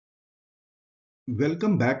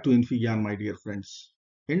Welcome back to infyGyan, my dear friends.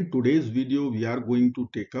 In today's video, we are going to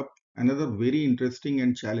take up another very interesting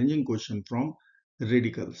and challenging question from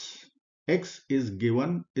radicals. X is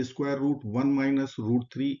given square root 1 minus root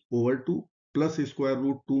 3 over 2 plus square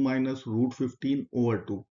root 2 minus root 15 over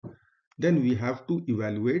 2. Then we have to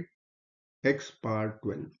evaluate x power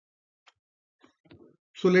 12.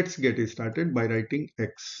 So let's get started by writing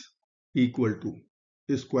x equal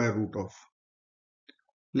to square root of.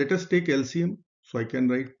 Let us take LCM. So I can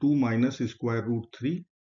write 2 minus square root 3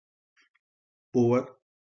 over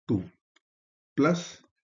 2 plus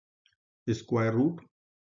square root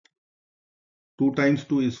 2 times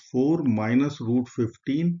 2 is 4 minus root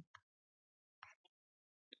 15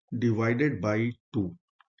 divided by 2.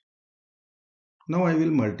 Now I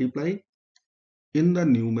will multiply in the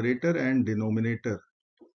numerator and denominator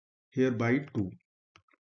here by 2.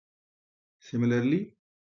 Similarly,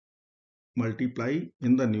 multiply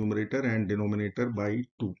in the numerator and denominator by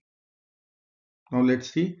 2. Now let's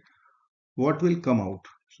see what will come out.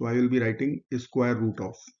 So I will be writing square root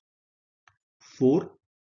of 4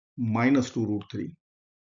 minus 2 root 3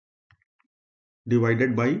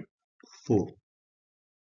 divided by 4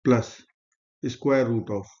 plus square root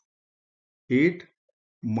of 8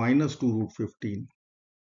 minus 2 root 15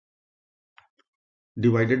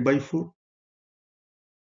 divided by 4.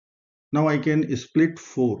 Now I can split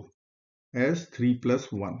 4 as 3 plus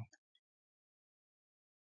 1.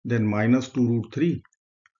 Then minus 2 root 3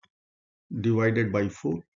 divided by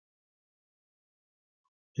 4.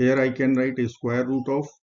 Here I can write a square root of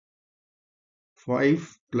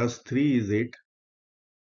 5 plus 3 is 8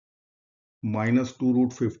 minus 2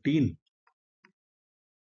 root 15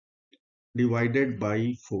 divided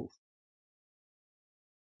by 4.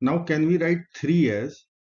 Now can we write 3 as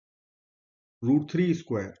root 3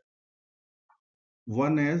 square,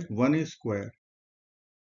 1 as 1 square,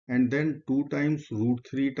 and then 2 times root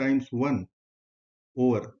 3 times 1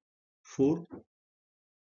 over 4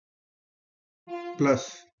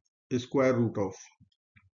 plus square root of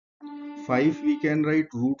 5 we can write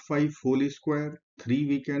root 5 whole square, 3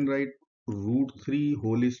 we can write root 3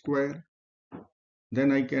 whole square.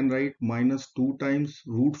 Then I can write minus 2 times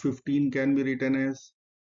root 15 can be written as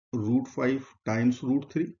root 5 times root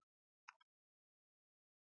 3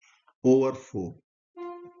 over 4.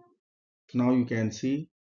 Now you can see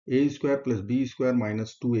a square plus b square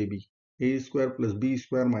minus 2ab, a square plus b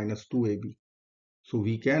square minus 2ab. So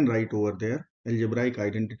we can write over there algebraic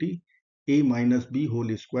identity a minus b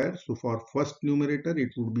whole square. So for first numerator it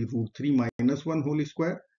would be root 3 minus 1 whole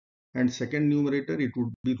square, and second numerator it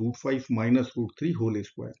would be root 5 minus root 3 whole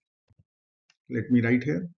square. Let me write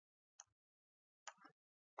here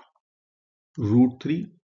root 3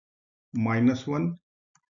 minus 1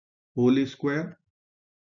 whole square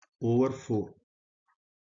over 4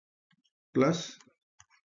 plus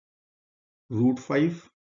root 5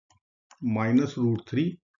 minus root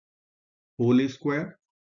 3 whole square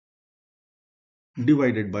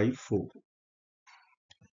divided by 4.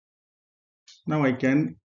 Now I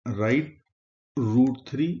can write root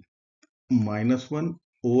 3 minus 1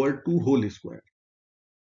 over 2 whole square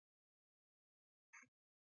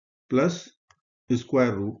plus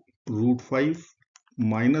square root 5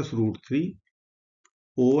 minus root 3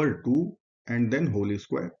 over 2 and then whole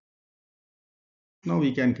square. Now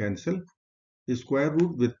we can cancel square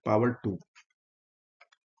root with power 2.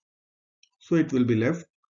 So it will be left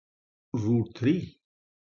root 3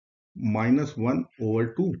 minus 1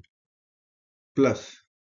 over 2 plus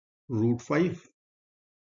root 5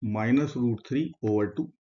 minus root 3 over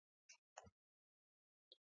 2.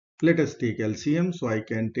 Let us take LCM. So I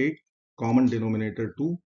can take common denominator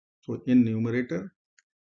 2. So in numerator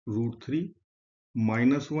root 3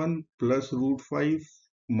 minus 1 plus root 5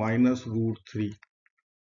 minus root 3.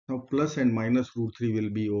 Now plus and minus root 3 will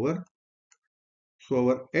be over. So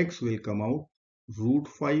our x will come out root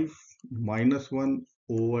 5 minus 1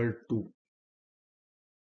 over 2.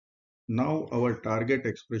 Now our target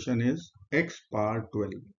expression is x power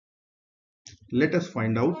 12. Let us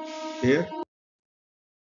find out here.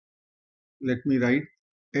 Let me write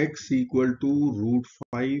x equal to root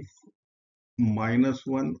 5 minus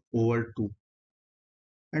 1 over 2.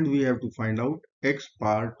 And we have to find out x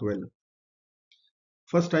power 12.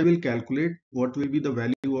 First I will calculate what will be the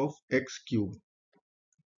value of x cube.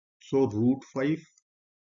 So root 5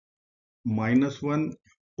 minus 1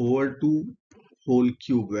 over 2 whole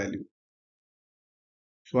cube value.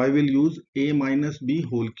 So I will use a minus b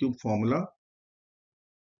whole cube formula.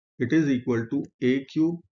 It is equal to a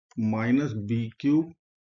cube minus b cube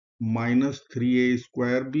minus 3a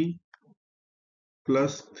square b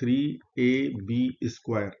plus 3ab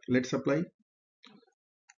square. Let's apply.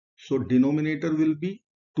 So denominator will be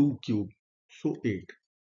 2 cube. So 8.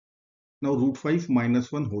 Now root 5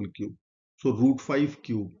 minus 1 whole cube. So root 5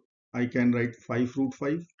 cube. I can write 5 root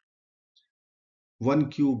 5. 1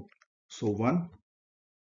 cube. So 1.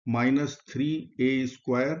 Minus 3a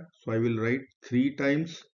square. So I will write 3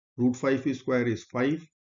 times root 5 square is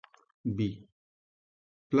 5b.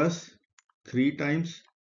 Plus 3 times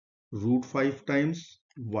root 5 times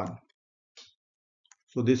 1.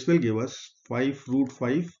 So this will give us 5 root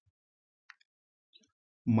 5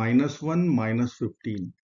 minus 1 minus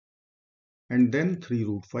 15 and then 3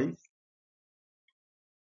 root 5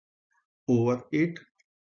 over 8.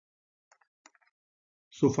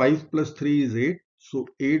 So 5 plus 3 is 8. So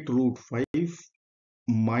 8 root 5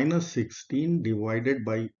 minus 16 divided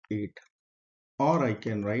by 8. Or I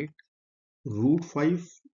can write root 5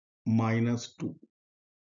 minus 2.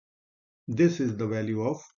 This is the value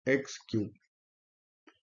of x cube.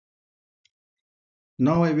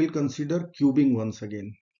 Now I will consider cubing once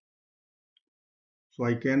again. So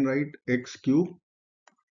I can write x cube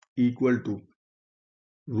equal to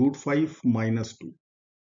root 5 minus 2.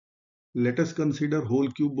 Let us consider whole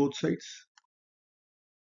cube both sides.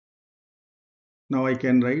 Now I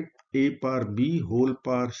can write a power b whole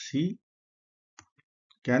power c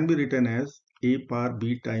can be written as a power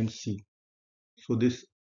b times c. So this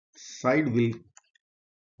side will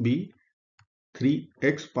be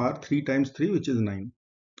 3x power 3 times 3, which is 9,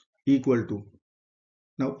 equal to,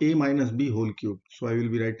 now a minus b whole cube. So I will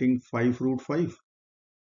be writing 5 root 5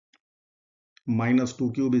 minus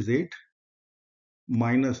 2 cube is 8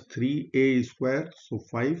 minus 3a square, so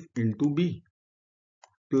 5 into b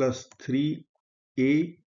plus 3ab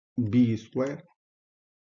square.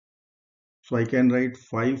 So I can write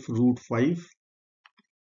 5 root 5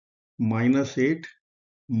 minus 8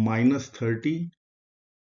 minus 30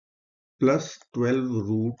 plus 12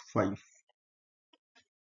 root 5.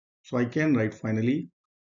 So I can write finally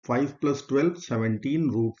 5 plus 12, 17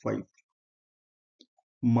 root 5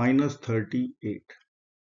 minus 38.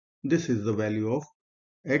 This is the value of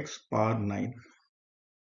x power 9.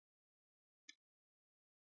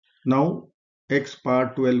 Now x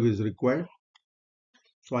power 12 is required.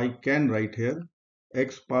 So I can write here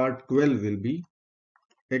x power 12 will be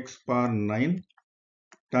x power 9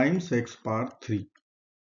 times x power 3.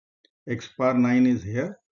 X power 9 is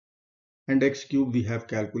here and x cube we have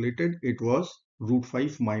calculated. It was root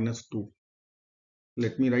 5 minus 2.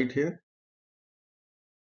 Let me write here.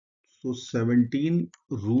 So 17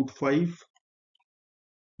 root 5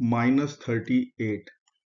 minus 38.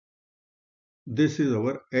 This is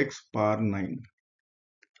our x power 9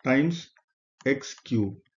 times x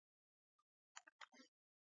cube.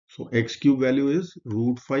 So x cube value is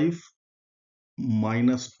root 5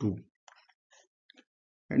 minus 2.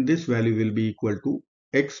 And this value will be equal to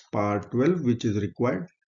x power 12, which is required.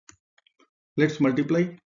 Let's multiply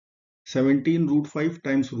 17 root 5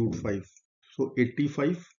 times root 5. So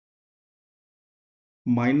 85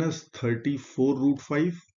 minus 34 root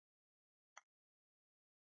 5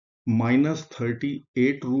 minus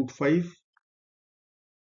 38 root 5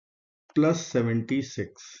 plus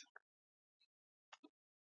 76.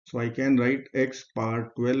 So I can write x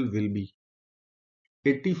power 12 will be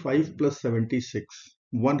 85 plus 76,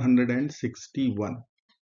 161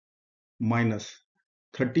 minus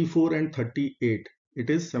 34 and 38, it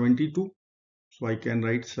is 72. So I can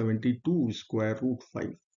write 72 square root 5.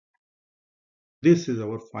 This is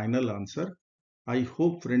our final answer. I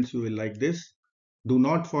hope friends you will like this. Do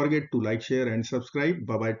not forget to like, share and subscribe.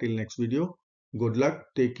 Bye bye till next video. Good luck.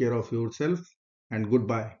 Take care of yourself and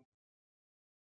goodbye.